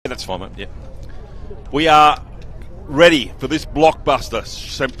that's fine, mate. Yeah. We are ready for this blockbuster.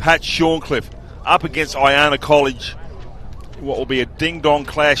 St. Pat's Shorncliffe up against Iona College. What will be a ding-dong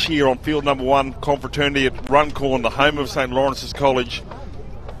clash here on field number 1, Confraternity at Runcorn, the home of St. Lawrence's College.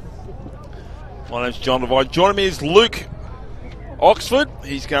 My name's John Devine. Joining me is Luke Oxford.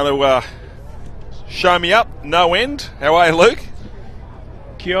 He's going to show me up, no end. How are you, Luke?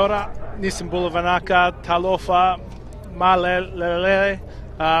 Kia ora, Nisambula Vanaka, Talofa, Malelele.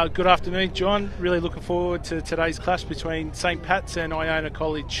 Good afternoon, John. Really looking forward to today's clash between St. Pat's and Iona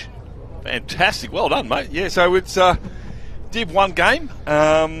College. Fantastic. Well done, mate. Yeah, so it's Div 1 game.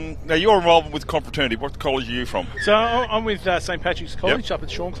 Now, you're involved with Confraternity. What college are you from? So I'm with St. Patrick's College up at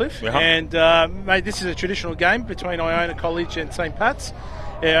Shorncliffe. And, mate, this is a traditional game between Iona College and St. Pat's.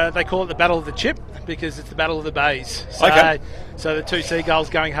 They call it the Battle of the Chip because it's the Battle of the Bays. So the two seagulls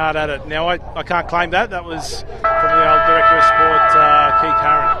going hard at it. Now, I can't claim that. That was from the old Director of Sport, Keith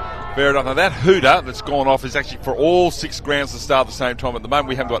Harron. Fair enough. Now, that hooter that's gone off is actually for all 6 grounds to start at the same time. At the moment,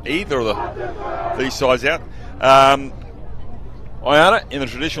 we haven't got either of these sides out. Iona in the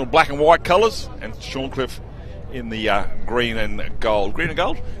traditional black and white colours, and Shorncliffe in the green and gold. Green and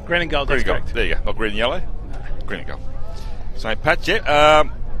gold? Green and gold, green that's and gold. correct. There you go. Not green and yellow. Green and gold. St. Pat's, yeah.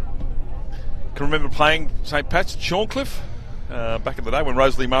 Can remember playing St. Pat's at Shorncliffe back in the day when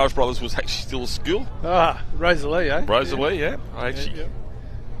Rosalie Morris Brothers was actually still a school. Ah, Rosalie, eh? Rosalie, yeah.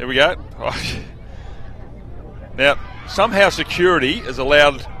 There we go. Now, somehow security has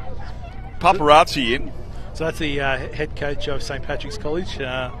allowed paparazzi in. So that's the head coach of St. Patrick's College,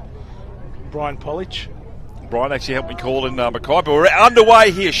 Brian Polich. Brian actually helped me call in Mackay, but we're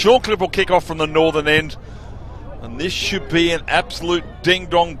underway here. Shorncliffe will kick off from the northern end, and this should be an absolute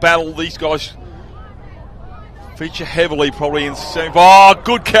ding-dong battle. These guys feature heavily probably in semi. Oh,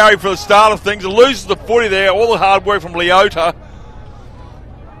 good carry for the start of things. It loses the footy there. All the hard work from Leota.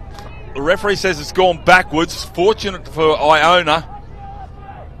 The referee says it's gone backwards. Fortunate for Iona.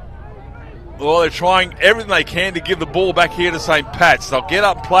 Well, they're trying everything they can to give the ball back here to St. Pat's. They'll get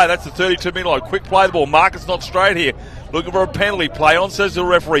up and play. That's the 32-minute line. Quick play the ball. Market's not straight here. Looking for a penalty play. On says the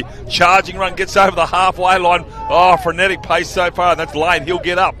referee. Charging run gets over the halfway line. Oh, frenetic pace so far. And that's Lane. He'll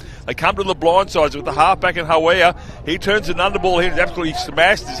get up. They come to the blind sides with the halfback in Hawea. He turns an underball here. He's absolutely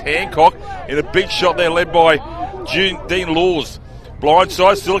smashed his Hancock in a big shot there led by Dean Laws.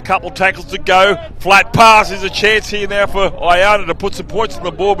 Blindside, still a couple tackles to go. Flat pass is a chance here now for Iona to put some points on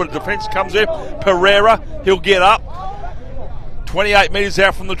the board, but the defence comes in. Pereira, he'll get up. 28 metres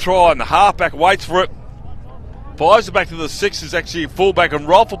out from the try, and the halfback waits for it. Fires it back to the 6 is actually a fullback, and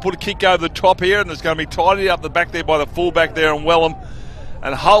Rolf will put a kick over the top here, and there's going to be tidied up the back there by the fullback there in Wellham.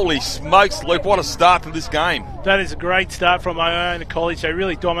 And holy smokes, Luke, what a start to this game. That is a great start from Iona College. They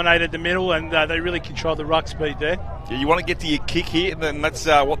really dominated the middle, and they really controlled the ruck speed there. Yeah, you want to get to your kick here, and then that's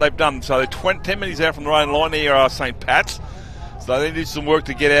what they've done. So they're 10 minutes out from their own line here are St. Pat's. So they do some work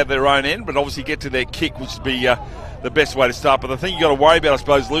to get out of their own end, but obviously get to their kick, which would be the best way to start. But the thing you got to worry about, I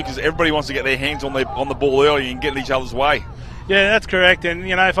suppose, Luke, is everybody wants to get their hands on the ball early and get in each other's way. Yeah, that's correct. And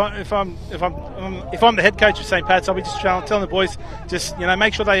you know, if I'm the head coach of St. Pat's, I'll be just telling the boys, just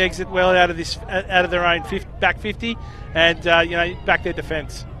make sure they exit well out of their own back 50, and back their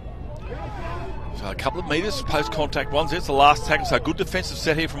defence. So a couple of metres post contact ones. It's the last tackle. So good defensive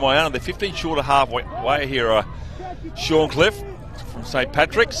set here from Iona. They're 15 short of halfway here. Shorncliffe from St.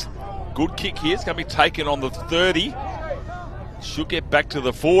 Patrick's. Good kick here. It's going to be taken on the 30. Should get back to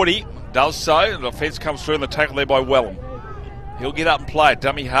the 40. Does so. The defence comes through and the tackle there by Wellham. He'll get up and play it.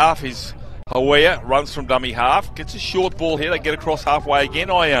 Dummy half is Hawea. Runs from dummy half. Gets a short ball here. They get across halfway again,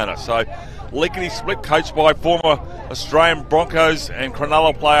 Iona. So lickety split, coached by former Australian Broncos and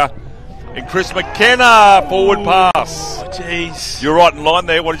Cronulla player and Chris McKenna. Forward pass. Oh, jeez. You're right in line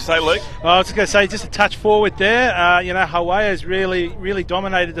there. What did you say, Luke? I was going to say just a touch forward there. Hawea has really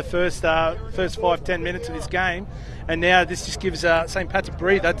dominated the first 5-10 minutes of this game, and now this just gives St. Pat's a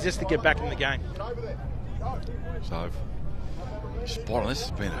breather just to get back in the game. So spot on. This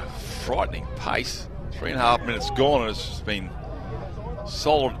has been a frightening pace. 3.5 minutes gone, and it's just been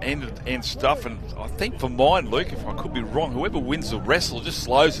solid end stuff. And I think for mine, Luke, if I could be wrong, whoever wins the wrestle just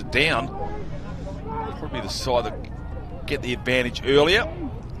slows it down. Probably the side that get the advantage earlier.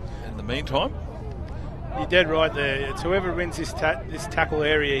 In the meantime, you're dead right there. It's whoever wins this tackle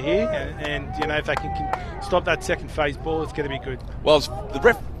area here, and if they can stop that second phase ball, it's going to be good. Well,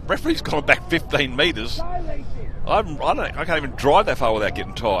 the referee's gone back 15 metres. I can't even drive that far without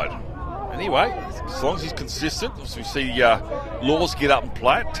getting tired. Anyway, as long as he's consistent, as we see Laws get up and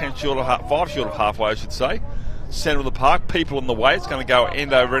play it, 5 short of halfway, I should say. Centre of the park, people in the way. It's going to go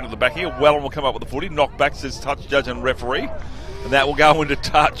end over end of the back here. Wellham will come up with the footy. Knock back, says touch judge and referee. And that will go into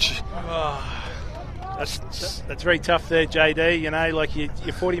touch. That's very tough there, JD. You know, like you're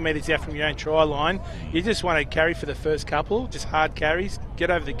 40 metres out from your own try line. You just want to carry for the first couple, just hard carries,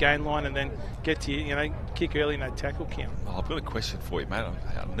 get over the gain line, and then get to, you know, kick early in that tackle count. Oh, I've got a question for you, mate.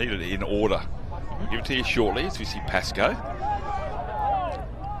 I need it in order. I'll give it to you shortly as we see Pasco.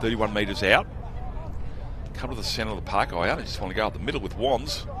 31 metres out. Come to the centre of the park. Iona just want to go up the middle with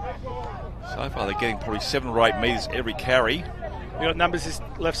wands. So far they're getting probably 7 or 8 metres every carry. We got numbers this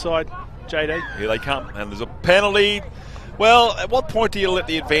left side, JD. Here they come, and there's a penalty. Well, at what point do you let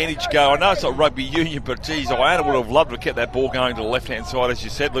the advantage go? I know it's not rugby union, but geez, Iona would have loved to have kept that ball going to the left-hand side, as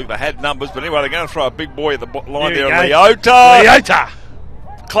you said. Look, they had numbers, but anyway, they're going to throw a big boy at the line there. Leota!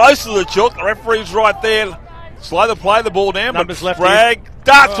 Close to the chook. The referee's right there. Slow to play the ball down, numbers but Spragg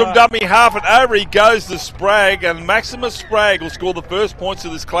darts from dummy half, and over he goes to Spragg, and Maximus Spragg will score the first points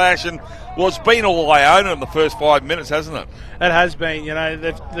of this clash, and well, it's been all Iona in the first 5 minutes, hasn't it? It has been. You know,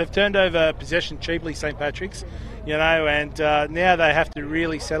 they've turned over possession cheaply, St. Patrick's, you know, and now they have to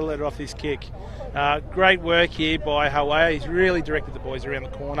really settle it off this kick. Great work here by Hawaii. He's really directed the boys around the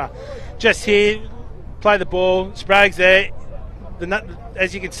corner. Just here, play the ball. Spragg's there.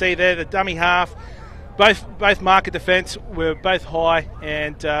 As you can see there, the dummy half. Both marker defence were both high,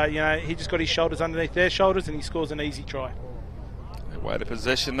 and you know, he just got his shoulders underneath their shoulders, and he scores an easy try. Way to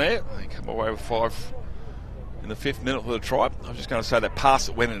possession there. They come away with 5 in the 5th minute for the try. I was just going to say that pass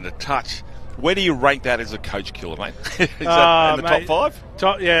that went into touch. Where do you rank that as a coach killer, mate? Is that in the top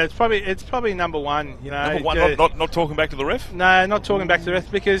 5? Yeah, it's probably number 1. You know, number 1. Not talking back to the ref. No, not talking back to the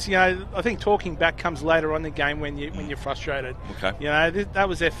ref, because you know, I think talking back comes later on in the game when you're frustrated. Okay. You know, that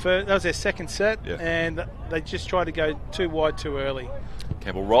was their second set, and they just tried to go too wide too early.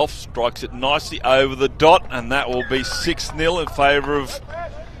 Campbell Rolfe strikes it nicely over the dot, and that will be 6-0 in favour of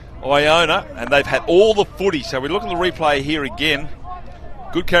Iona. And they've had all the footy. So we look at the replay here again.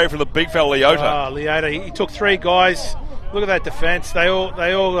 Good carry from the big fella, Leota. Oh, Leota. He took 3 guys. Look at that defence. They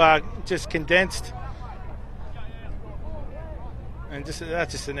all just condensed. And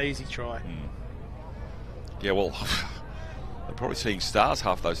that's just an easy try. Yeah, well, they're probably seeing stars,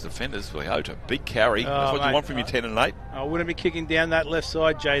 half those defenders. Leota, big carry. That's what you want from your 10 and 8. I wouldn't be kicking down that left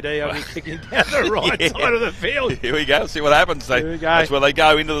side, JD. I'd be kicking down the right side of the field. Here we go. See what happens. Here we go. That's where they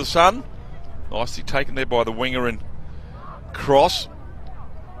go into the sun. Nicely taken there by the winger and cross.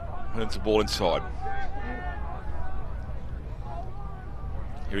 And it's a ball inside.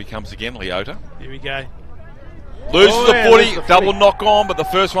 Here he comes again, Leota. Here we go. Loses the footy, double knock on, but the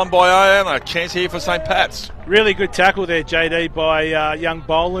first one by Iona. A chance here for St. Pat's. Really good tackle there, JD, by young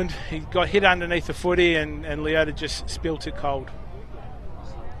Boland. He got hit underneath the footy, and Leota just spilt it cold.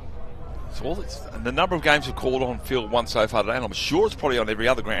 So and the number of games we've called on field 1 so far today, and I'm sure it's probably on every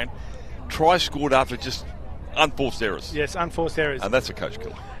other ground. Try scored after just unforced errors. Yes, unforced errors. And that's a coach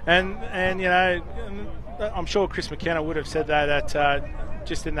killer. And you know, I'm sure Chris McKenna would have said that at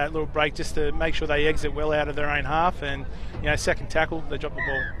just in that little break, just to make sure they exit well out of their own half, and you know, second tackle, they drop the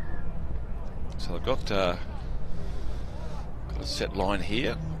ball. So they've got a set line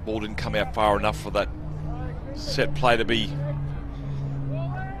here. Ball didn't come out far enough for that set play to be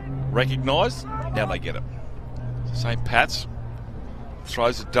recognised. Now they get it. St. Pat's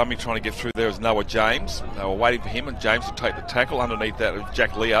throws a dummy trying to get through there as Noah James. They were waiting for him, and James will take the tackle. Underneath that is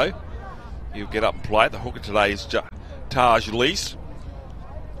Jack Leo. He'll get up and play it. The hooker today is Taj Lees.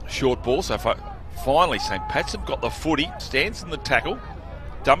 Short ball. So finally St. Pat's have got the footy. Stands in the tackle.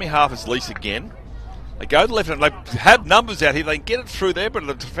 Dummy half is Lees again. They go to the left, and they have numbers out here. They can get it through there, but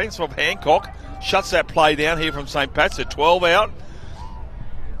the defence of Hancock shuts that play down here from St. Pat's. They're 12 out.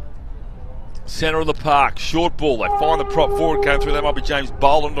 Centre of the park, short ball. They find the prop forward going through. That might be James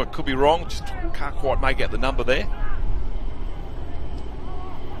Boland. I could be wrong. Just can't quite make out the number there.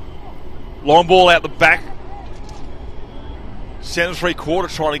 Long ball out the back. Centre 3/4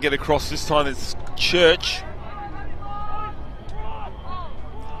 trying to get across. This time it's Church.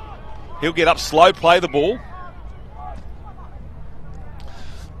 He'll get up slow, play the ball.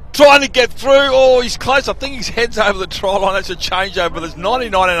 Trying to get through. Oh, he's close. I think his head's over the try line. That's a changeover. There's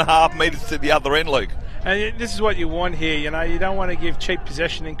 99.5 metres to the other end, Luke. And this is what you want here. You know, you don't want to give cheap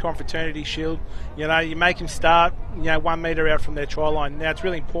possession in Confraternity Shield. You know, you make him start, 1 metre out from their try line. Now, it's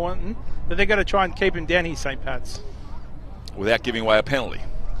really important that they've got to try and keep him down here, St. Pat's. Without giving away a penalty.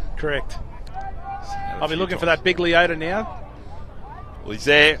 Correct. I'll be looking for that big Leota now. Well, he's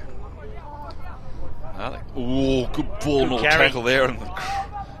there. Oh, good ball, little tackle there, and the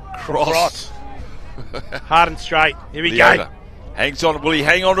cross. Hard and straight. Here we go. Hangs on. Will he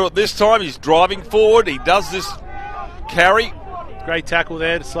hang on to it this time? He's driving forward. He does this carry. Great tackle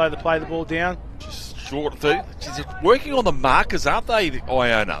there to slow the ball down. Just Short 30. They're working on the markers, aren't they,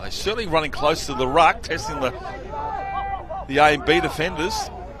 Iona? They're certainly running close to the ruck, testing the A and B defenders.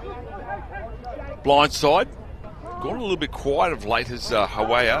 Blind side. Gone a little bit quiet of late as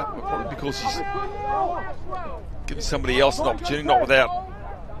Hawaii, probably because he's giving somebody else an opportunity, not without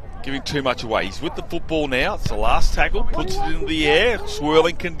giving too much away. He's with the football now. It's the last tackle. Puts it into the air.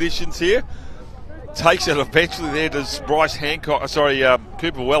 Swirling conditions here. Takes it eventually. There does Bryce Hancock.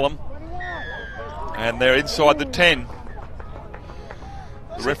 Cooper Wellham. And they're inside the 10.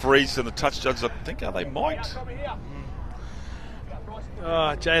 The referees and the touch judges, I think, are they mic'd?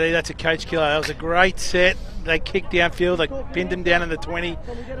 Oh, JD, that's a coach killer. That was a great set. They kicked downfield. They pinned him down in the 20.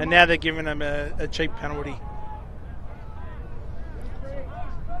 And now they're giving him a cheap penalty.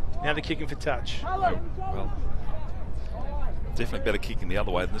 Now they're kicking for touch. Well, definitely better kicking the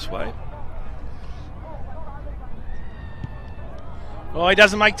other way than this way. Oh, he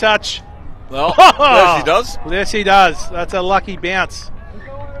doesn't make touch. Well, yes, he does. Yes, he does. That's a lucky bounce.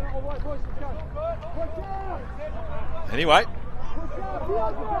 Anyway,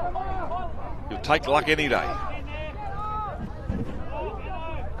 you'll take luck any day.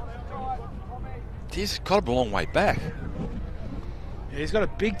 He's got a long way back. Yeah, he's got a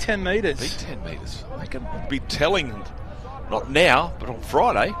big 10 metres. Big 10 metres. They can be telling, not now, but on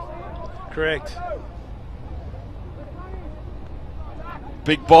Friday. Correct.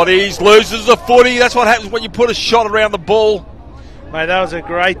 Big bodies, loses the footy. That's what happens when you put a shot around the ball. Mate, that was a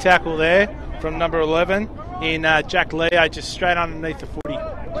great tackle there from number 11 in Jack Leo, just straight underneath the footy.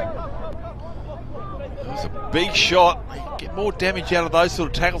 That was a big shot. Get more damage out of those sort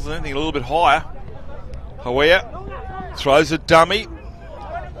of tackles than anything a little bit higher. Hawea throws a dummy.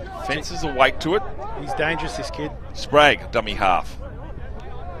 Fences awake to it. He's dangerous, this kid. Sprague, dummy half.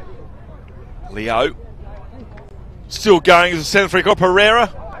 Leo. Still going as a centre free.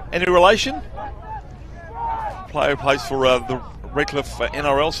 Pereira, any relation? Player plays for the Redcliffe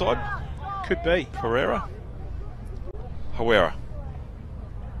NRL side. Could be. Pereira. Hawera.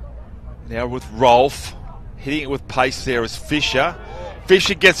 Now with Rolfe. Hitting it with pace there is Fisher.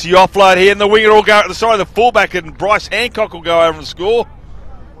 Fisher gets the offload here, and the winger will go at the side of the fullback, and Bryce Hancock will go over and score.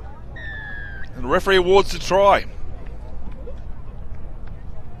 And the referee awards the try.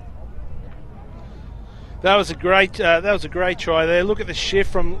 That was a great try there. Look at the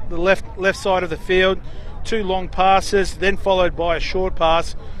shift from the left side of the field. 2 long passes, then followed by a short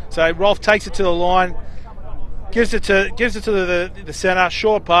pass. So Rolfe takes it to the line, gives it to the centre,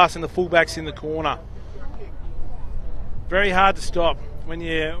 short pass, and the fullback's in the corner. Very hard to stop when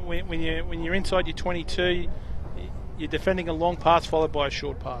you're inside your 22. You're defending a long pass followed by a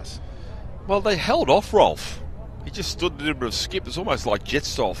short pass. Well, they held off Rolfe. He just stood a little bit of skip. It's almost like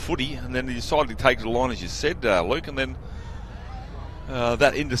jet-style footy, and then he decided to take the line, as you said, Luke, and then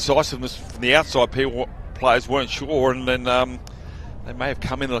that indecisiveness from the outside players weren't sure, and then they may have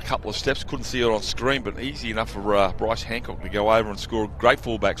come in a couple of steps, couldn't see it on screen, but easy enough for Bryce Hancock to go over and score a great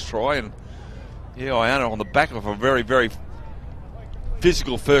fullback's try. And yeah, Iona on the back of a very, very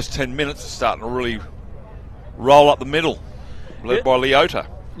physical first 10 minutes, starting to really roll up the middle, led by Leota.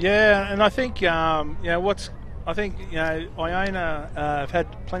 Yeah, and I think Iona have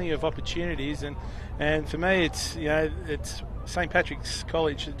had plenty of opportunities, and for me, it's St Patrick's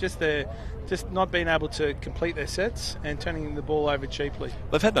College just not being able to complete their sets and turning the ball over cheaply.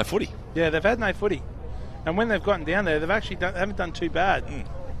 They've had no footy. Yeah, they've had no footy, and when they've gotten down there, they've actually haven't done too bad.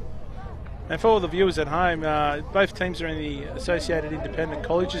 And for all the viewers at home, both teams are in the Associated Independent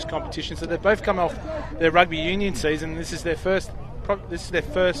Colleges competition, so they've both come off their rugby union season. This is their first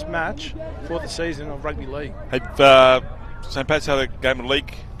match for the season of rugby league. Had St Pat's had a game of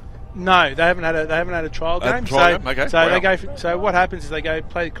league? No, they haven't had a trial game. Okay. So they go. So what happens is they go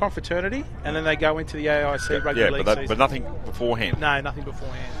play Confraternity, and then they go into the AIC rugby league season. But nothing beforehand. No, nothing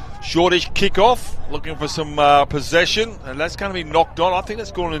beforehand. Shortish kick-off, looking for some possession, and that's going to be knocked on. I think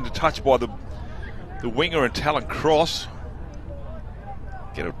that's gone into touch by the winger and Talon Cross.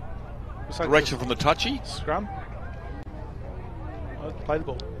 Get a direction from the touchy. Scrum. Play the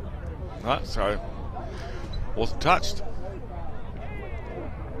ball. Right, so wasn't touched.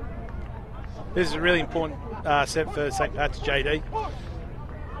 This is a really important set for St Pat's, JD.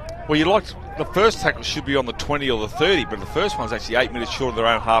 Well, the first tackle should be on the 20 or the 30, but the first one's actually 8 minutes short of their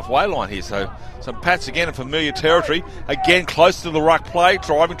own halfway line here. So St Pat's again in familiar territory, again close to the ruck play,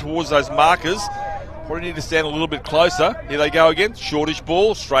 driving towards those markers. Probably need to stand a little bit closer. Here they go again. Shortish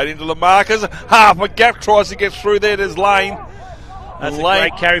ball straight into the markers. Half a gap, tries to get through there. There's Lane. That's a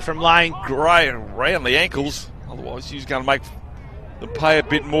great carry from Lane. Great around the ankles. Otherwise, he's going to make them pay a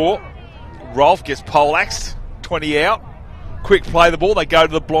bit more. Rolfe gets poleaxed. 20 out. Quick play the ball. They go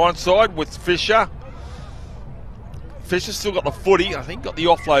to the blind side with Fisher. Fisher's still got the footy. I think got the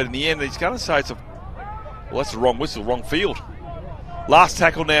offload in the end. He's going to say it's a... Well, that's the wrong whistle, wrong field. Last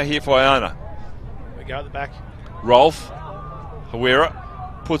tackle now here for Iona. We go at the back. Rolf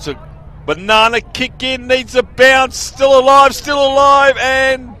Hawera puts a banana kick in, needs a bounce, still alive,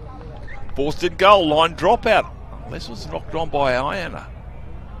 and forced in goal, line dropout. Unless it was knocked on by Iona.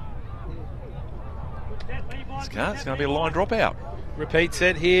 It's going to be a line dropout. Repeat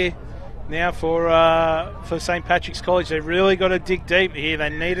set here now for St. Patrick's College. They've really got to dig deep here. They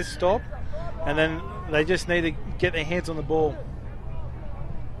need to stop, and then they just need to get their hands on the ball.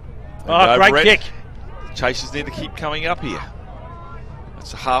 Oh, great kick. Chasers need to keep coming up here.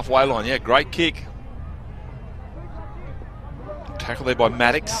 That's a halfway line. Yeah, great kick. Tackle there by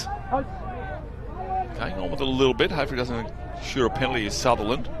Maddox. Going on with it a little bit. Hopefully he doesn't ensure a penalty is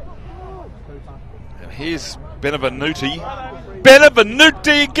Sutherland. And here's Benevenuti.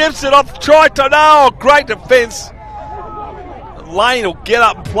 Benevenuti gives it off. Try to know. Great defence. Lane will get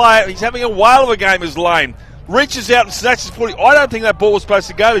up and play it. He's having a whale of a game as Lane. Reaches out and snatches the footy. I don't think that ball was supposed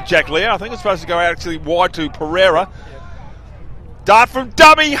to go to Jack Leo. I think it's supposed to go out actually wide to Pereira. Dart from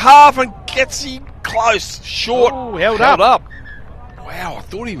dummy half and gets him close. Short. Ooh, held up. Wow, I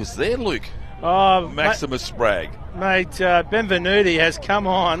thought he was there, Luke. Oh, Maximus Sprague. Mate, Benvenuti has come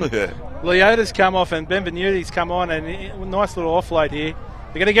on. Leota's come off and Benvenuti's come on, and nice little offload here.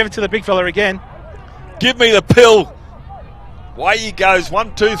 They're going to give it to the big fella again. Give me the pill. Away he goes.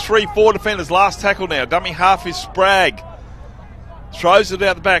 1, 2, 3, 4 defenders. Last tackle now. Dummy half is Sprague. Throws it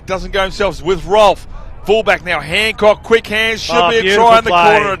out the back. Doesn't go himself. With Rolf. Fullback now. Hancock. Quick hands. Should be a try in the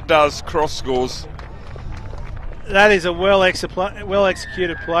corner. It does. Cross scores. That is a well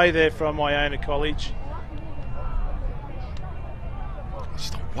executed play there from Iona College.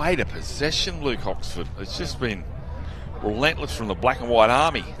 Just a weight of possession, Luke Oxford. It's just been relentless from the black and white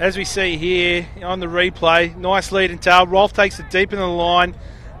army. As we see here on the replay, nice lead and tail. Rolf takes it deep in the line,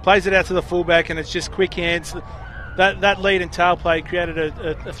 plays it out to the fullback, and it's just quick hands. That lead and tail play created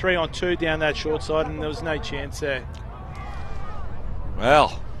a 3-on-2 down that short side, and there was no chance there.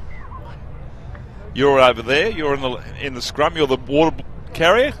 Well, you're over there. You're in the scrum. You're the water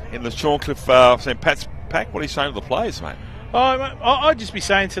carrier in the Shorncliffe St. Pat's pack. What are you saying to the players, mate? I'd just be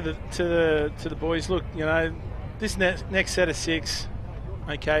saying to the boys, look, you know, this next set of 6,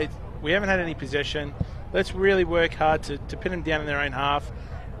 okay, we haven't had any possession. Let's really work hard to pin them down in their own half.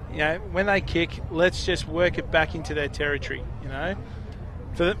 You know, when they kick, let's just work it back into their territory, you know.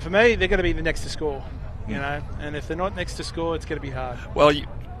 For me, they're going to be the next to score, you know, and if they're not next to score, it's going to be hard. Well, you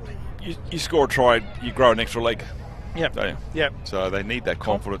score a try, you grow an extra leg. Yep. Don't you? Yep. So they need that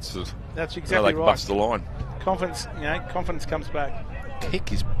confidence. That's exactly they can right. bust the line. Confidence comes back.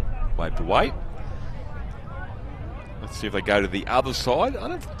 Kick is wave to wait. Let's see if they go to the other side. I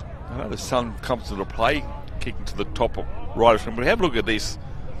know the sun comes to the play, kicking to the top right of him. But have a look at this.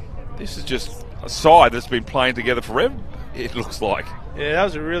 This is just a side that's been playing together forever, it looks like. Yeah, that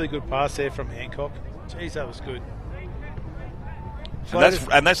was a really good pass there from Hancock. Jeez, that was good.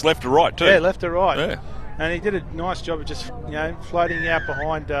 And that's left to right too. Yeah, left to right. Yeah. And he did a nice job of just, you know, floating out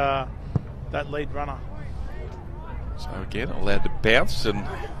behind that lead runner. So again, allowed to bounce, and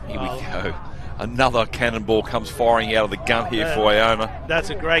here we go. Another cannonball comes firing out of the gun here for Iona.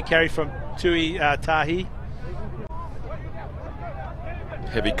 That's a great carry from Tui Tahi.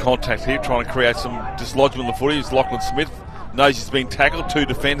 Heavy contact here, trying to create some dislodgement of the footy. It's Lachlan Smith. Knows he's been tackled. 2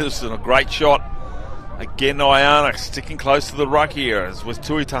 defenders and a great shot. Again, Iona sticking close to the ruck here, as with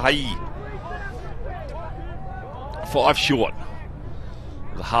Tui Tahi. 5 short.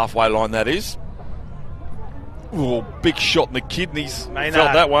 The halfway line, that is. Oh, big shot in the kidneys. Maynard.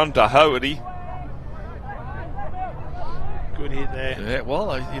 Felt that one. Doherty. Good hit there. Yeah,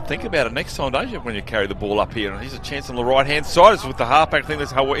 well, you think about it next time, don't you, when you carry the ball up here? And here's a chance on the right-hand side. It's with the halfback. I think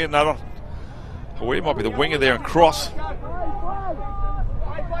that's Hawaii. No, not Hawaii. Might be the winger there and cross.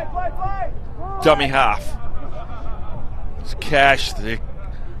 Dummy half. It's Cash. The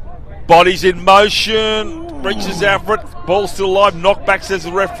body's in motion. Reaches out for it. Ball still alive. Knockback, says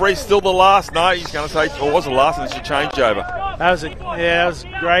the referee. Still the last. No, he's going to say, or was the last, and it's a changeover. That was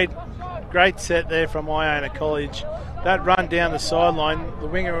great set there from Iona College. That run down the sideline, the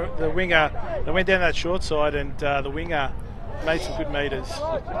winger, they went down that short side, and the winger made some good metres.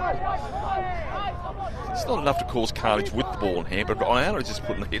 It's not enough to cause carnage with the ball in hand, but Iona just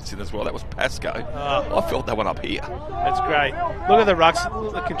putting the hits in as well. That was Pasco. I felt that one up here. That's great. Look at the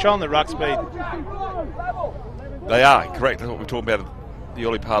rucks, controlling the ruck speed. They are, correct. That's what we were talking about in the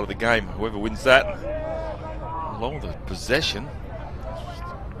early part of the game. Whoever wins that, along with the possession,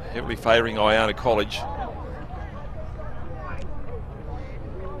 heavily favouring Iona College.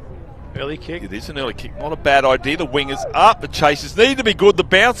 Early kick. It is an early kick. Not a bad idea. The wingers up. The chasers need to be good. The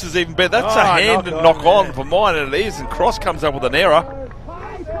bounce is even better. That's a hand and knock on for mine, and it is. And Cross comes up with an error.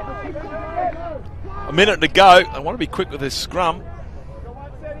 A minute to go. They want to be quick with this scrum.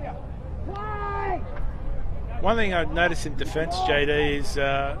 One thing I've noticed in defence, JD, is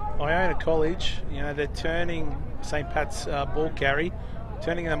Iona College, they're turning St. Pat's ball carry,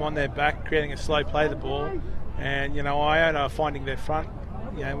 turning them on their back, creating a slow play of the ball. And, Iona are finding their front,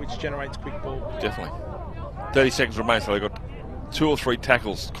 which generates quick ball. Definitely. 30 seconds remain, so they've got 2 or 3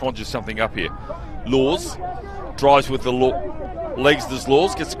 tackles. Conjures something up here. Laws drives with the legs of his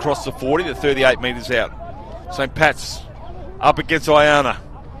Laws, gets across the 40, the 38 metres out. St. Pat's up against Iona.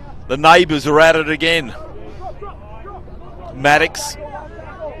 The neighbours are at it again. Maddox.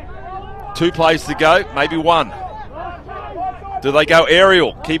 2 plays to go, maybe 1. Do they go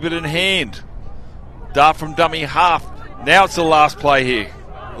aerial? Keep it in hand. Dart from dummy half. Now it's the last play here.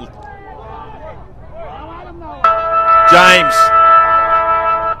 James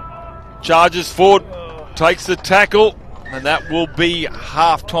charges forward, takes the tackle, and that will be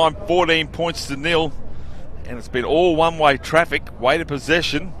half-time, 14 points to 0. And it's been all one-way traffic, weighted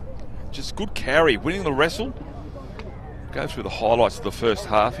possession. Just good carry, winning the wrestle. Go through the highlights of the first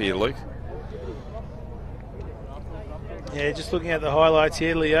half here, Luke. Yeah, just looking at the highlights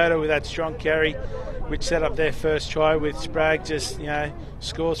here, Leota with that strong carry, which set up their first try with Sprague, just,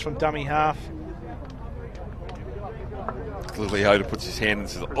 scores from dummy half. Leota puts his hand and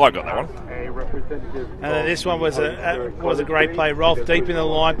says, I got that one. And then this one was a great play. Rolf deep in the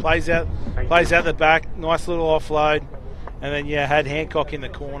line, plays out the back, nice little offload. And then, had Hancock in the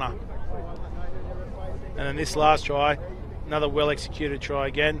corner. And then this last try, another well-executed try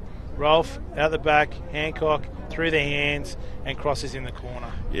again. Rolf out the back, Hancock through the hands, and crosses in the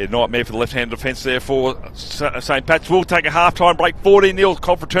corner. Yeah, nightmare for the left-hand defence there for St. Pat's. We'll take a half-time break. 14-0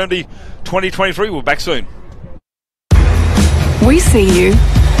 Confraternity 2023. We're back soon. We see you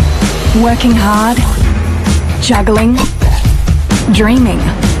working hard, juggling, dreaming,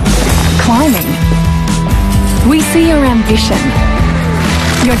 climbing. We see your ambition,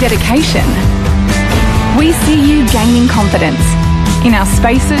 your dedication. We see you gaining confidence in our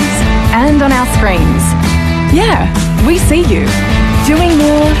spaces and on our screens. Yeah, we see you doing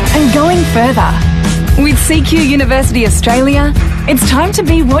more and going further. With CQ University Australia, it's time to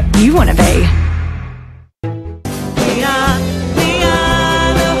be what you want to be.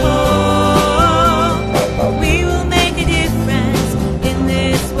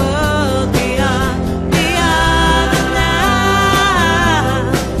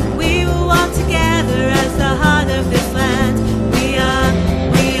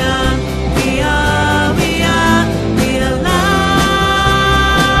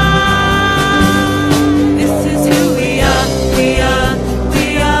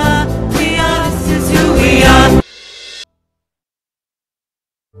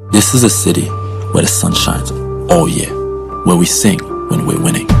 This is a city where the sun shines all year, where we sing when we're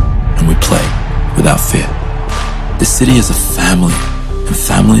winning, and we play without fear. This city is a family, and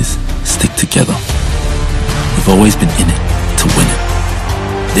families stick together. We've always been in it to win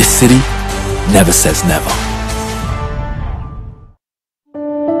it. This city never says never.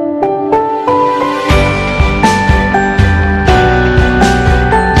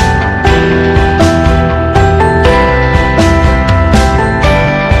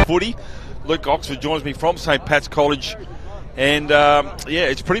 Luke Oxford joins me from St. Pat's College, and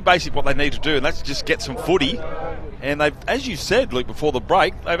it's pretty basic what they need to do, and that's just get some footy. And they've, as you said, Luke, before the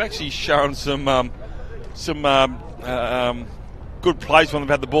break, they've actually shown some good plays when they've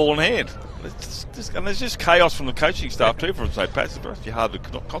had the ball in hand. And there's just chaos from the coaching staff too from St. Pat's. It's very hard to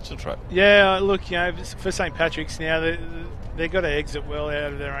concentrate. Yeah, look, for St. Patrick's now, they've got to exit well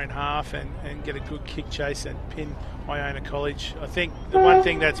out of their own half and get a good kick chase and pin Iona College. I think the one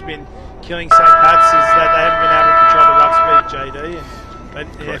thing that's been killing St. Pat's is that they haven't been able to control the ruck speed, JD. But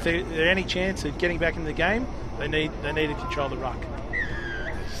if there's any chance of getting back in the game, they need to control the ruck.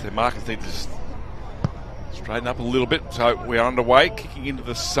 So their markers need to just straighten up a little bit. So we're underway, kicking into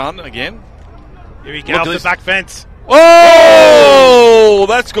the sun again. Here we go, off the back fence. Oh,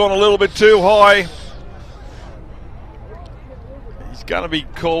 that's gone a little bit too high. He's going to be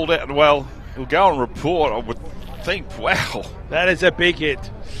called out. Well, he'll go and report, I would think. Wow. That is a big hit.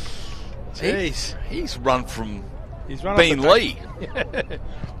 Jeez. He's run from Bean Lee.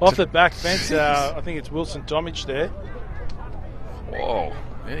 Off the back fence. I think it's Wilson Domage there. Whoa.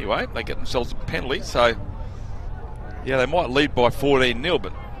 Anyway, they get themselves a penalty. So, yeah, they might lead by 14-0,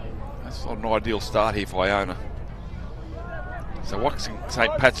 but that's not an ideal start here for Iona. So what can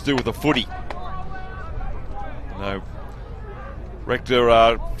St. Pat's do with the footy? No.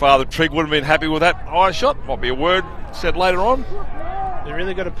 Rector, Father Trigg would have been happy with that high shot. Might be a word said later on. They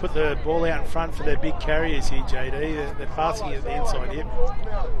really got to put the ball out in front for their big carriers here, JD. They're passing it at the inside hip.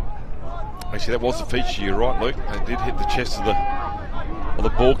 Actually, that was the feature. You're right, Luke. They did hit the chest of the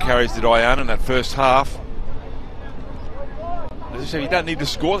ball carriers, did Iona in that first half. As I said, you don't need to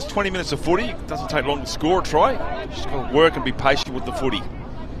score. It's 20 minutes of footy. It doesn't take long to score a try. You just got to work and be patient with the footy.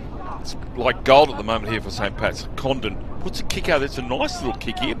 It's like gold at the moment here for St. Pat's. Condon puts a kick out. It's a nice little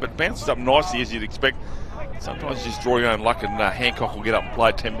kick here, but bounces up nicely as you'd expect. Sometimes you just draw your own luck and Hancock will get up and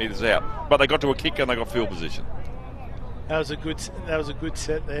play 10 metres out. But they got to a kick and they got field position. That was a good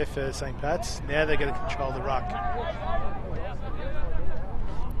set there for St. Pat's. Now they're going to control the ruck.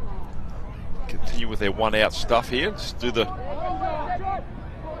 Continue with their one-out stuff here. Just do the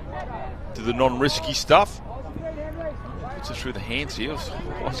non-risky stuff. Puts it through the hands here.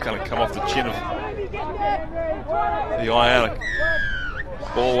 It's going to come off the chin of the Iona.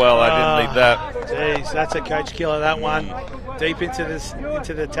 Oh well, they didn't need that. Jeez, that's a coach killer, that one. Deep into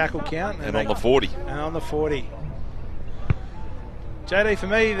the tackle count. And on the 40. And on the 40. JD, for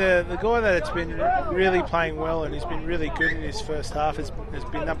me, the guy that's been really playing well and he's been really good in his first half has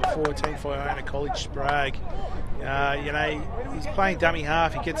been number 14 for Iona College, Sprague. He's playing dummy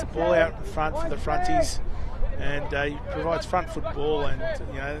half. He gets the ball out in front for the fronties, and he provides front football. And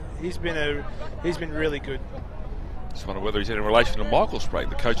he's been really good. Just wonder whether he's in relation to Michael Sprague,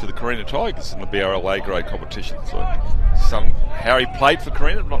 the coach of the Carina Tigers in the BRL A grade competition. So, Harry played for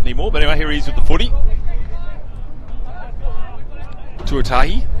Carina, not anymore. But anyway, here he is with the footy.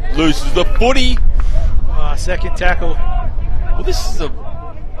 Tuatahi loses the footy. Second tackle. Well, this is it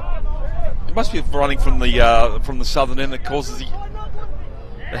must be running from the southern end that causes the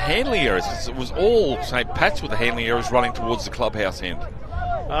handling errors. It was all St. Pat's with the handling errors running towards the clubhouse end.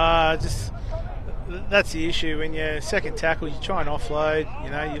 That's the issue. When you're second tackle, you try and offload.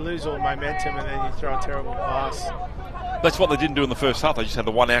 You lose all momentum, and then you throw a terrible pass. That's what they didn't do in the first half. They just had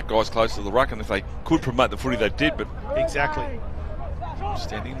the one-out guys close to the ruck, and if they could promote the footy, they did. But exactly.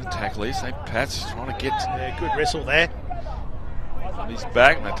 Standing in the tackle here, St. Pat's trying to get... Yeah, good wrestle there. He's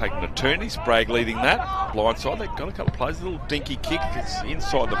back, and they're taking a turn. Sprague leading that. Blindside, they've got a couple of plays. A little dinky kick. It's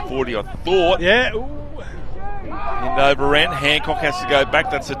inside the 40, I thought. Yeah. And over end. Hancock has to go back.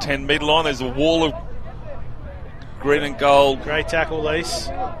 That's a 10-metre line. There's a wall of green and gold. Great tackle, Lease.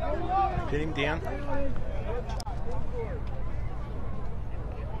 Pin him down.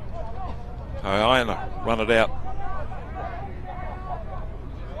 Iona run it out.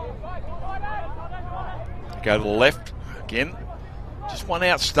 Go to the left again. Just one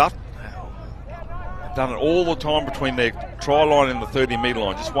out stuff. Done it all the time between their try line and the 30-metre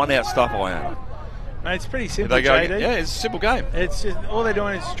line. Just one out stuff, Iona. Mate, it's pretty simple, JD. Yeah, it's a simple game. It's just, all they're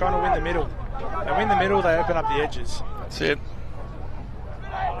doing is trying to win the middle. They win the middle, they open up the edges. That's it.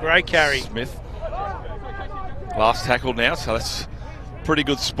 Great carry. Smith. Last tackle now, so that's a pretty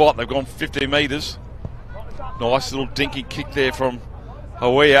good spot. They've gone 50 metres. Nice little dinky kick there from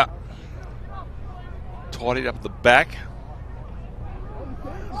Hawea. Tidied up at the back.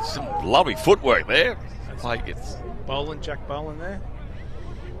 Some lovely footwork there. Play gets Jack Boland there.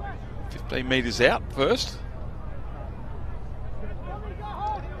 15 metres out first.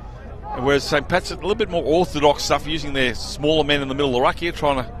 And whereas St. Pat's a little bit more orthodox stuff, using their smaller men in the middle of the ruck here,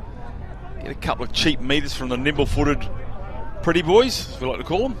 trying to get a couple of cheap metres from the nimble-footed pretty boys, as we like to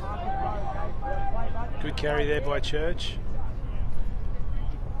call them. Good carry there by Church.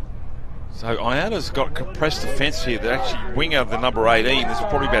 So Iona's got compressed defence here. They're actually wing out of the number 18. There's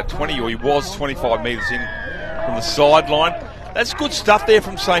probably about 20, or he was 25 metres in from the sideline. That's good stuff there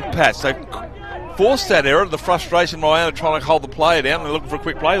from St. Pat's. They forced that error, the frustration by Iona trying to hold the player down, and they're looking for a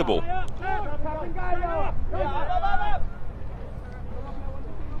quick play the ball.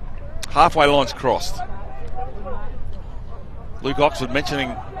 Halfway line's crossed. Luke Oxford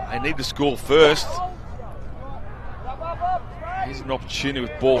mentioning they need to score first. Here's an opportunity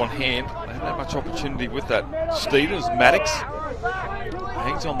with ball in hand. They don't have much opportunity with that. Steeders, Maddox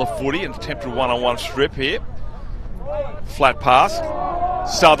hangs on the footy and attempted a one-on-one strip here. Flat pass.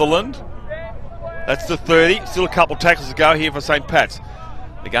 Sutherland. That's the 30. Still a couple of tackles to go here for St. Pat's.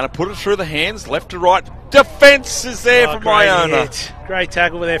 They're going to put it through the hands, left to right. Defence is there from Iona. Great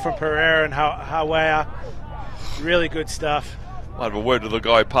tackle there from Pereira and Hawea. Really good stuff. I'll have a word to the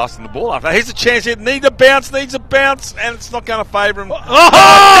guy passing the ball after. Here's a chance here. Needs a bounce, and it's not going to favour him. Oh,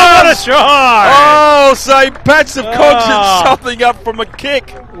 what a try! Oh, St. Pat's have conjured something up from a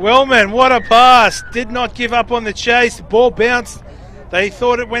kick. Wellman, what a pass. Did not give up on the chase. The ball bounced. They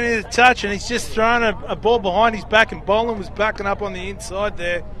thought it went into touch, and he's just thrown a ball behind his back, and Boland was backing up on the inside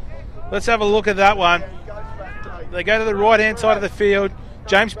there. Let's have a look at that one. They go to the right-hand side of the field.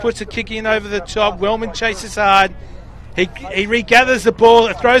 James puts a kick in over the top. Wellman chases hard. He regathers the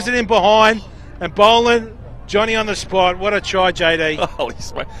ball, throws it in behind, and Boland, Johnny on the spot. What a try, JD. Holy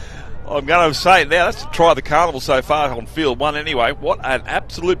smoke. I'm going to say it now. That's the try of the Carnival so far on field one anyway. What an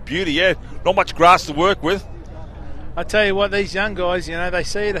absolute beauty. Yeah, not much grass to work with. I tell you what, these young guys, you know, they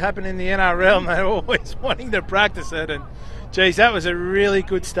see it happen in the NRL and they're always wanting to practice it. And, geez, that was a really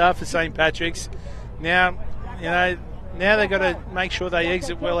good start for St. Patrick's. Now, you know, now they've got to make sure they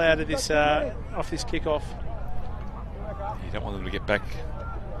exit well out of this, off this kick-off. You don't want them to get back,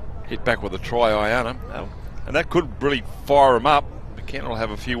 hit back with a try, Iona. And that could really fire them up. McKenna will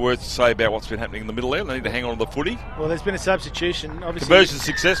have a few words to say about what's been happening in the middle there. They need to hang on to the footy. Well, there's been a substitution. Obviously, conversion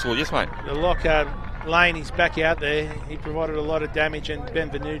successful, yes, mate. The Lockhart Lane, he's back out there. He provided a lot of damage, and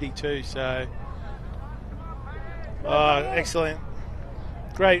Benvenuti too. So, excellent,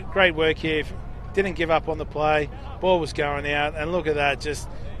 great work here. Didn't give up on the play. Ball was going out, and look at that, just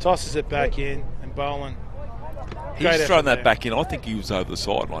tosses it back in, and Boland. He's thrown that back in. I think he was over the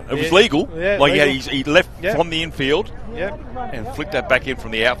sideline. It was legal. Yeah, like legal. he left from the infield and flicked that back in from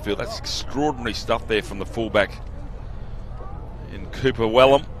the outfield. That's extraordinary stuff there from the fullback in Cooper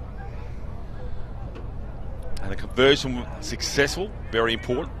Wellham. And the conversion successful, very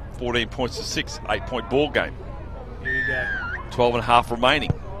important. 14 points to 6, 8-point ball game. Here we go. 12 and a half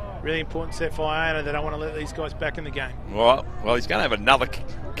remaining. Really important set for Iona. They don't want to let these guys back in the game. Well, he's going to have another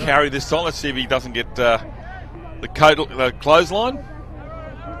carry this time. Let's see if he doesn't get the clothesline.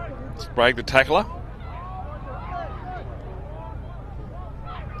 Sprague the tackler.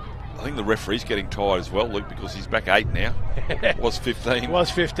 I think the referee's getting tired as well, Luke, because he's back 8 now. Was 15.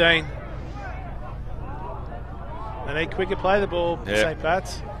 Was 15. They need quicker play the ball, St.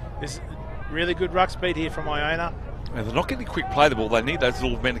 Pat's. There's really good ruck speed here from Iona. And they're not getting quick play the ball. They need those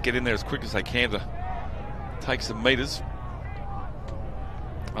little men to get in there as quick as they can to take some metres.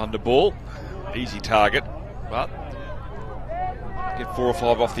 Under ball. Easy target. But get 4 or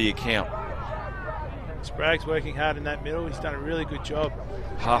 5 off the account. Sprague's working hard in that middle. He's done a really good job.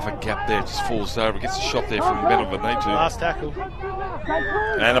 Half a gap there, just falls over. Gets a shot there from Benvenuti. Last tackle.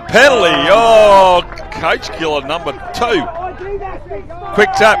 And a penalty. Oh, coach killer number 2.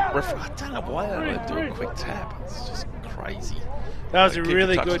 Quick tap. I don't know why they don't do a quick tap. It's just crazy. That was a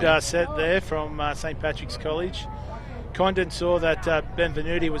really good set there from St. Patrick's College. Condon saw that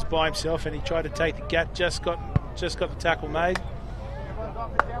Benvenuti was by himself and he tried to take the gap. Just got the tackle made.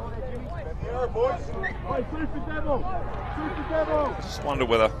 I just wonder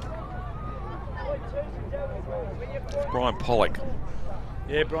whether Brian Pollock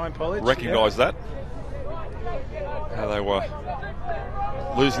recognised that. How they were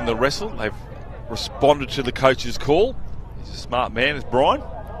losing the wrestle. They've responded to the coach's call. He's a smart man, is Brian.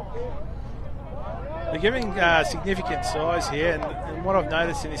 They're giving significant size here, and what I've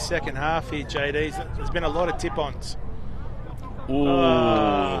noticed in this second half here, JD, is that there's been a lot of tip-ons. Ooh,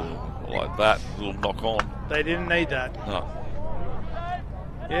 like that, little knock on. They didn't need that. No.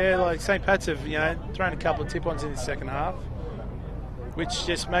 Yeah, like St. Pat's have, thrown a couple of tip-ons in the second half, which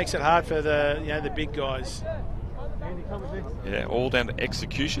just makes it hard for the, the big guys. Yeah, all down to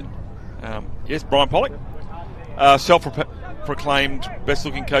execution. Yes, Brian Pollock, self-proclaimed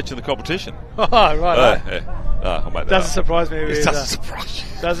best-looking coach in the competition. Oh, right. Doesn't surprise me. It doesn't surprise you.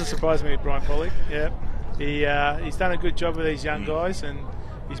 Doesn't surprise me with Brian Pollock. Yeah, he's done a good job with these young guys, and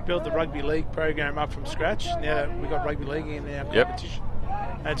he's built the rugby league program up from scratch. Now that we've got rugby league in our competition,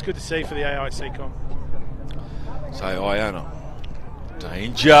 and it's good to see for the AIC comp. So Iona.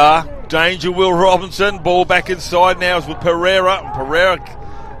 Danger, Will Robinson. Ball back inside now is with Pereira. Pereira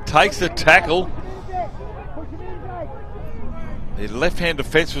takes the tackle. The left-hand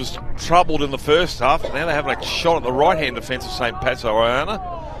defence was troubled in the first half. Now they're having a shot at the right-hand defence of St. Pat's, Iona.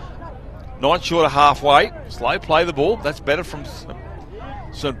 9 short of halfway. Slow play the ball. That's better from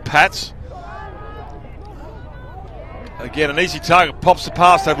St. Pat's. Again, an easy target. Pops the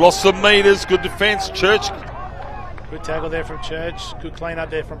pass. They've lost some metres. Good defence. Church. Good tackle there from Church. Good clean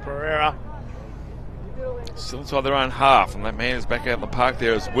up there from Pereira. Still inside their own half. And that man is back out in the park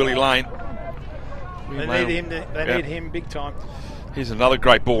there as Willie Lane. They need him big time. Here's another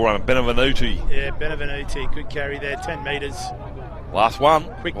great ball runner, Benvenuti. Yeah, Benvenuti. Good carry there. 10 metres. Last one.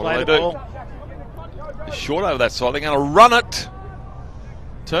 Quick play the ball. They're short over that side. They're going to run it.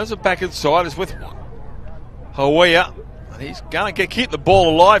 Turns it back inside. Is with Hawea. He's going to keep the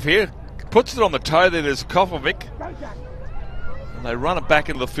ball alive here. Puts it on the toe there. There's Kofovic. And they run it back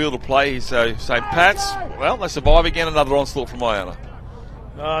into the field of play. So St. Pat's, well, they survive again. Another onslaught from Iona.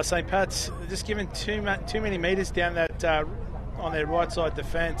 St. Pat's just given too many metres down that on their right side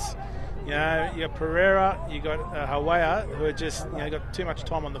defence. You got Pereira, you got Hawaii, who are just got too much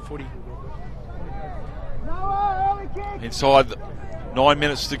time on the footy. Inside 9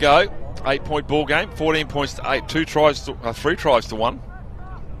 minutes to go. 8-point ball game. 14 points to 8. 3 tries to 1.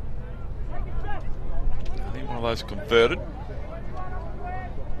 I think one of those converted.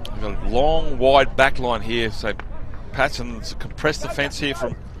 We've got a long, wide back line here. So Patson's a compressed defence here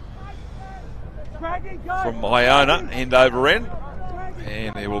from Iona, end over end.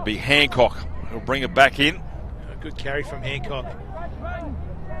 And there will be Hancock. He'll bring it back in. A good carry from Hancock.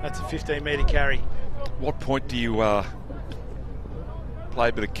 That's a 15-metre carry. What point do you play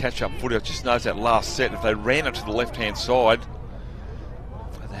a bit of catch-up footy? I just noticed that last set, if they ran it to the left-hand side,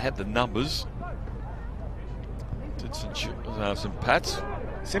 they had the numbers. Did some pats.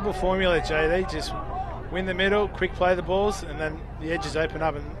 Simple formula, JD. Just win the middle, quick play the balls, and then the edges open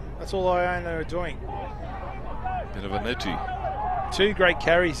up, and that's all Iona are doing. Bit of a netty. 2 great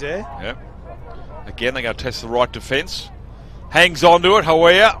carries there. Yeah. Again, they're going to test the right defence. Hangs on to it.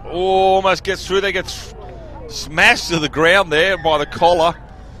 Hawaii almost gets through. They get smashed to the ground there by the collar.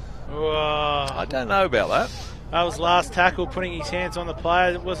 Whoa. I don't know about that. That was last tackle, putting his hands on the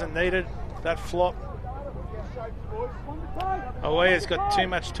player. It wasn't needed. That flop. Hawaii's got too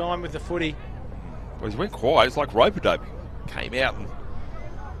much time with the footy. Well, he's went quiet. It's like rope-a-dope. Came out and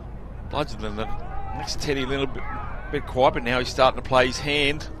bludgeoned them. The next Teddy a little bit quiet, but now he's starting to play his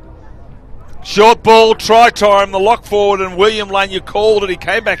hand. Short ball, try time, the lock forward, and William Lane, you called it. He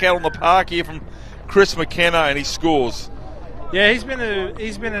came back out on the park here from Chris McKenna, and he scores. Yeah, he's been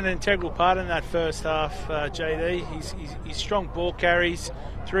an integral part in that first half, JD. He's strong ball carries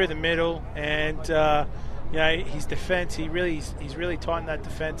through the middle, and his defence. He's really tightened that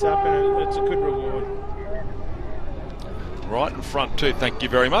defence up, and it's a good reward. Right in front too. Thank you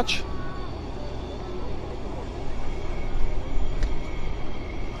very much.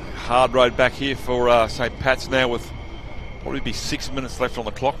 Hard road back here for St. Pat's now, with probably be 6 minutes left on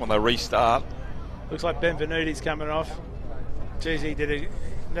the clock when they restart. Looks like Benvenuti's coming off. Geez, that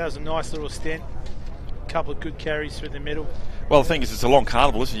was a nice little stint. A couple of good carries through the middle. Well, the thing is, it's a long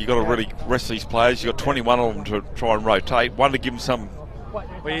carnival, isn't it? You've got to really rest these players. You've got 21 of them to try and rotate. One to give them some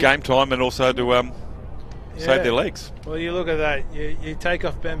game time, and also to save their legs. Well, you look at that. You take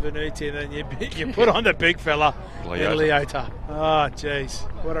off Benvenuti, and then you put on the big fella, Leota. Oh, jeez.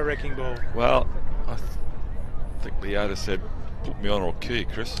 What a wrecking ball. Well, I think Leota said, put me on or kill you,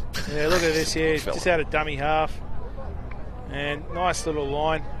 Chris. Yeah, look at this here. Just out of dummy half. And nice little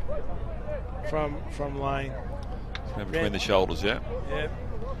line from Lane. Between the shoulders, yeah. Yeah.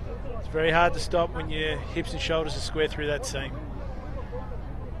 It's very hard to stop when your hips and shoulders are square through that seam.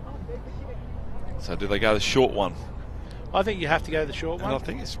 So do they go the short one? I think you have to go the short one. And I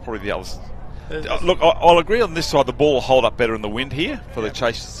think it's probably the others. Look, I'll agree on this side. The ball will hold up better in the wind here for the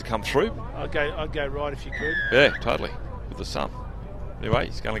chasers to come through. I'd go right if you could. Yeah, totally. With the sun. Anyway,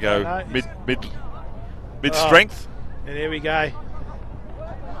 he's going to go mid strength. And here we go.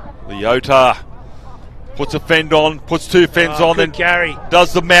 Leota puts a fend on, puts 2 fends on, then Gary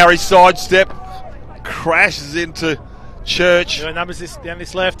does the Maori sidestep, crashes into Church. There are numbers down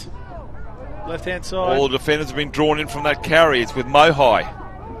this left-hand side. All the defenders have been drawn in from that carry. It's with Mohai.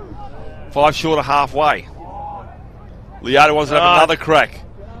 5 short of halfway. Leota wants to have another crack.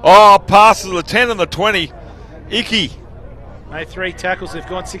 Oh, passes the 10 and the 20. Icky. Made 3 tackles. They've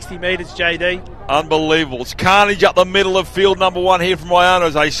gone 60 metres, JD. Unbelievable. It's carnage up the middle of field number 1 here from Iona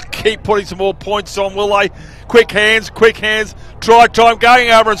as they keep putting some more points on, will they? Quick hands. Try time, going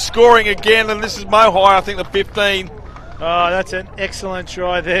over and scoring again. And this is Mohai, I think the 15. Oh, that's an excellent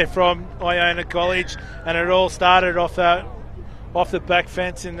try there from Iona College. And it all started off the back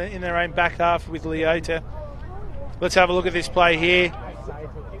fence in their own back half with Leota. Let's have a look at this play here.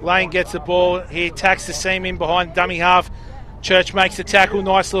 Lane gets the ball. He attacks the seam in behind dummy half. Church makes the tackle.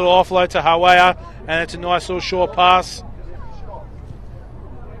 Nice little offload to Hawaii, and it's a nice little short pass.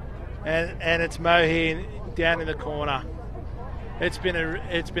 And it's Mo here down in the corner. It's been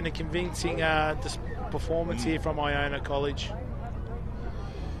a convincing performance here from Iona College.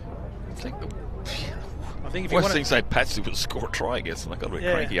 I think if you want to St. Patsy would score a try, I guess, and they got a bit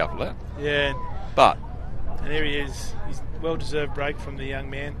cranky after that. Yeah. But and there he is. He's well-deserved break from the young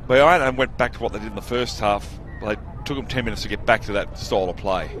man. But Iona went back to what they did in the first half. They took them 10 minutes to get back to that style of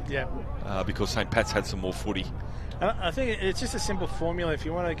play. Yeah. Because St. Pat's had some more footy. And I think it's just a simple formula. If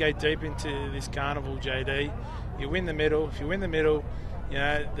you want to go deep into this carnival, JD, you win the middle. If you win the middle,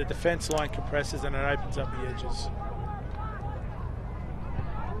 the defence line compresses and it opens up the edges.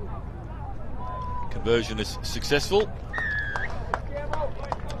 Conversion is successful.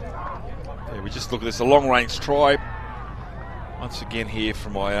 Yeah, we just look at this, a long-range try. I once again here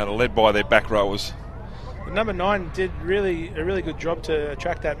from Iona, led by their back rowers. Number 9 did a really good job to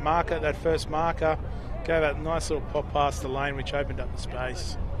attract that marker, that first marker. Gave that nice little pop past the lane, which opened up the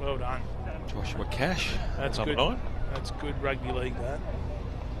space. Well done. Joshua Cash. That's number good. 9. That's good rugby league, that.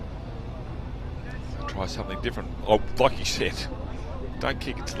 Try something different. Oh, like you said, don't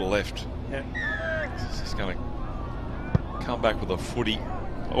kick it to the left. Yeah. It's just going to come back with a footy.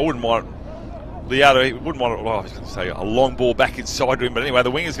 I wouldn't mind. Leota wouldn't want it. Well, I was going to say a long ball back inside to him, but anyway,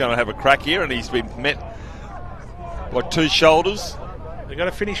 the winger's going to have a crack here, and he's been met by 2 shoulders. They've got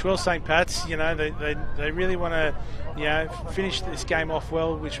to finish well, St. Pat's. You know, they really want to, you know, finish this game off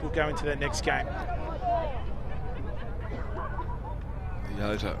well, which will go into their next game.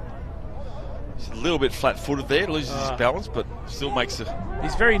 Leota. He's a little bit flat-footed there, loses his balance, but still makes a...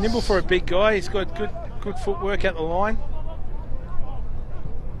 He's very nimble for a big guy. He's got good footwork at the line.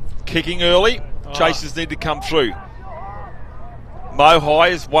 Kicking early. Chasers need to come through. Mo High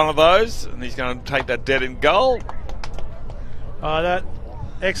is one of those, and he's going to take that dead end goal. That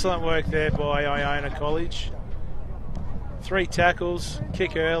excellent work there by Iona College. 3 tackles,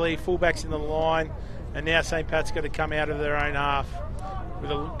 kick early, fullbacks in the line, and now St. Pat's got to come out of their own half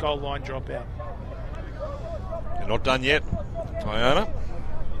with a goal line dropout. They're not done yet, Iona.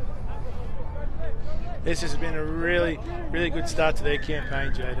 This has been a really good start to their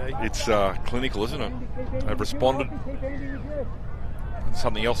campaign, JD. It's clinical, isn't it? They've responded. And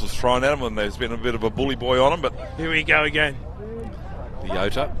something else was thrown at them, and there's been a bit of a bully boy on them, but... Here we go again.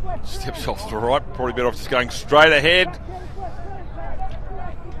 Leota steps off to the right, probably better off just going straight ahead.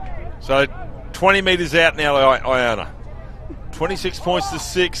 So 20 metres out now, Iona. 26 points to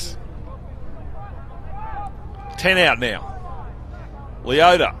 6. 10 out now.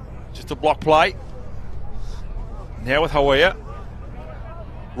 Leota, just a block play. Now with Hawea.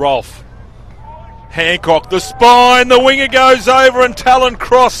 Rolf. Hancock, the spine, the winger goes over, and Talon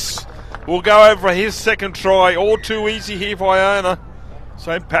Cross will go over his second try. All too easy here for Iona.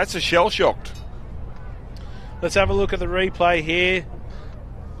 St. Pat's are shell-shocked. Let's have a look at the replay here.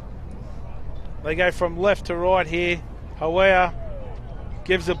 They go from left to right here. Hawea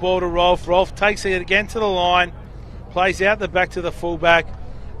gives the ball to Rolf. Rolf takes it again to the line. Plays out the back to the fullback.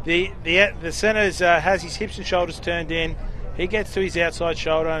 The centre has his hips and shoulders turned in. He gets to his outside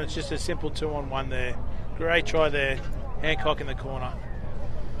shoulder, and it's just a simple 2-on-1 there. Great try there. Hancock in the corner.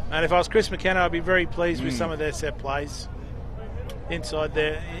 And if I was Chris McKenna, I'd be very pleased with some of their set plays inside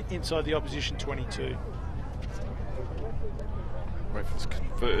the opposition 22. Reference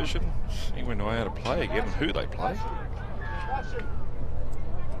conversion. See when I know how to play again and who they play.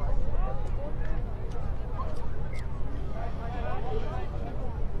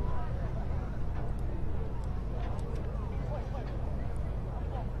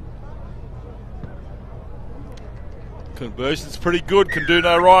 Conversion's pretty good, can do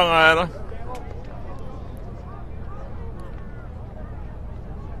no wrong, Iona.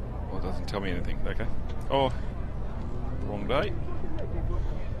 Well, it doesn't tell me anything, okay. Oh, wrong day.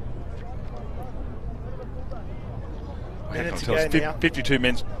 Minutes ago now. 52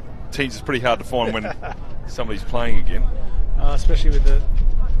 men's teams is pretty hard to find when somebody's playing again. Especially with the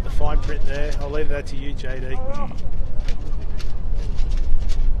fine print there. I'll leave that to you, JD.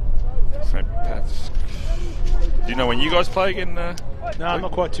 St. Pat's. Do you know when you guys play again? No, I'm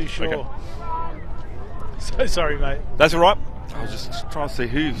not quite too sure. Okay. So sorry, mate. That's all right. I was just trying to see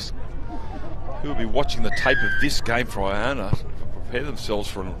who will be watching the tape of this game for Iona to prepare themselves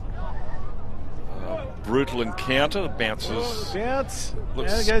for a brutal encounter. The bounces. Bounce.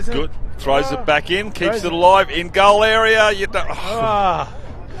 Looks good. Throws it back in, keeps it alive in goal area. You don't.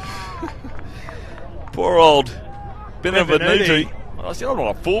 Poor old Benevenuti. I said, I'm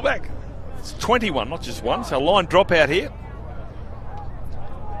not a fullback. It's 21, not just one. So line drop out here.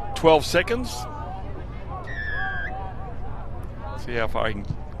 12 seconds. See how far I can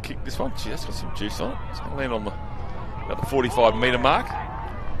kick this one. Gee, that's got some juice on it. It's going to land on about the 45 metre mark.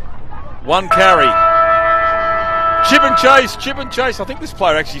 One carry. Chip and chase. I think this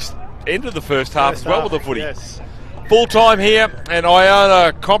player actually ended the first half as well with the footy. Yes. Full time here, and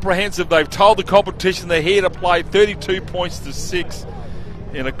Iona comprehensive. They've told the competition they're here to play. 32 points to 6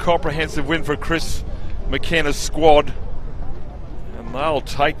 in a comprehensive win for Chris McKenna's squad. And they'll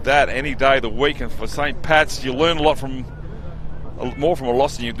take that any day of the week. And for St. Pat's, you learn a lot more from a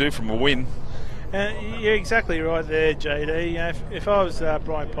loss than you do from a win. You're exactly right there, JD. You know, if I was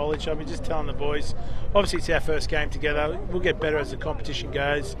Brian Polich, I'd be just telling the boys, obviously it's our first game together, we'll get better as the competition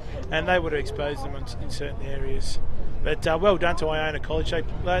goes, and they would have exposed them in certain areas. But well done to Iona College. They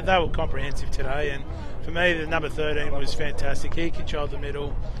were comprehensive today, and for me, the number 13 was fantastic. He controlled the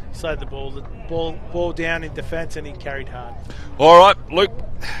middle, slowed the ball down in defence, and he carried hard. All right, Luke,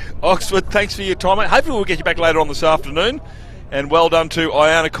 Oxford, thanks for your time, mate. Hopefully we'll get you back later on this afternoon. And well done to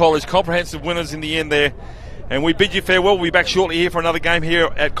Iona College, comprehensive winners in the end there. And we bid you farewell. We'll be back shortly here for another game here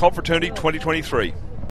at Confraternity 2023.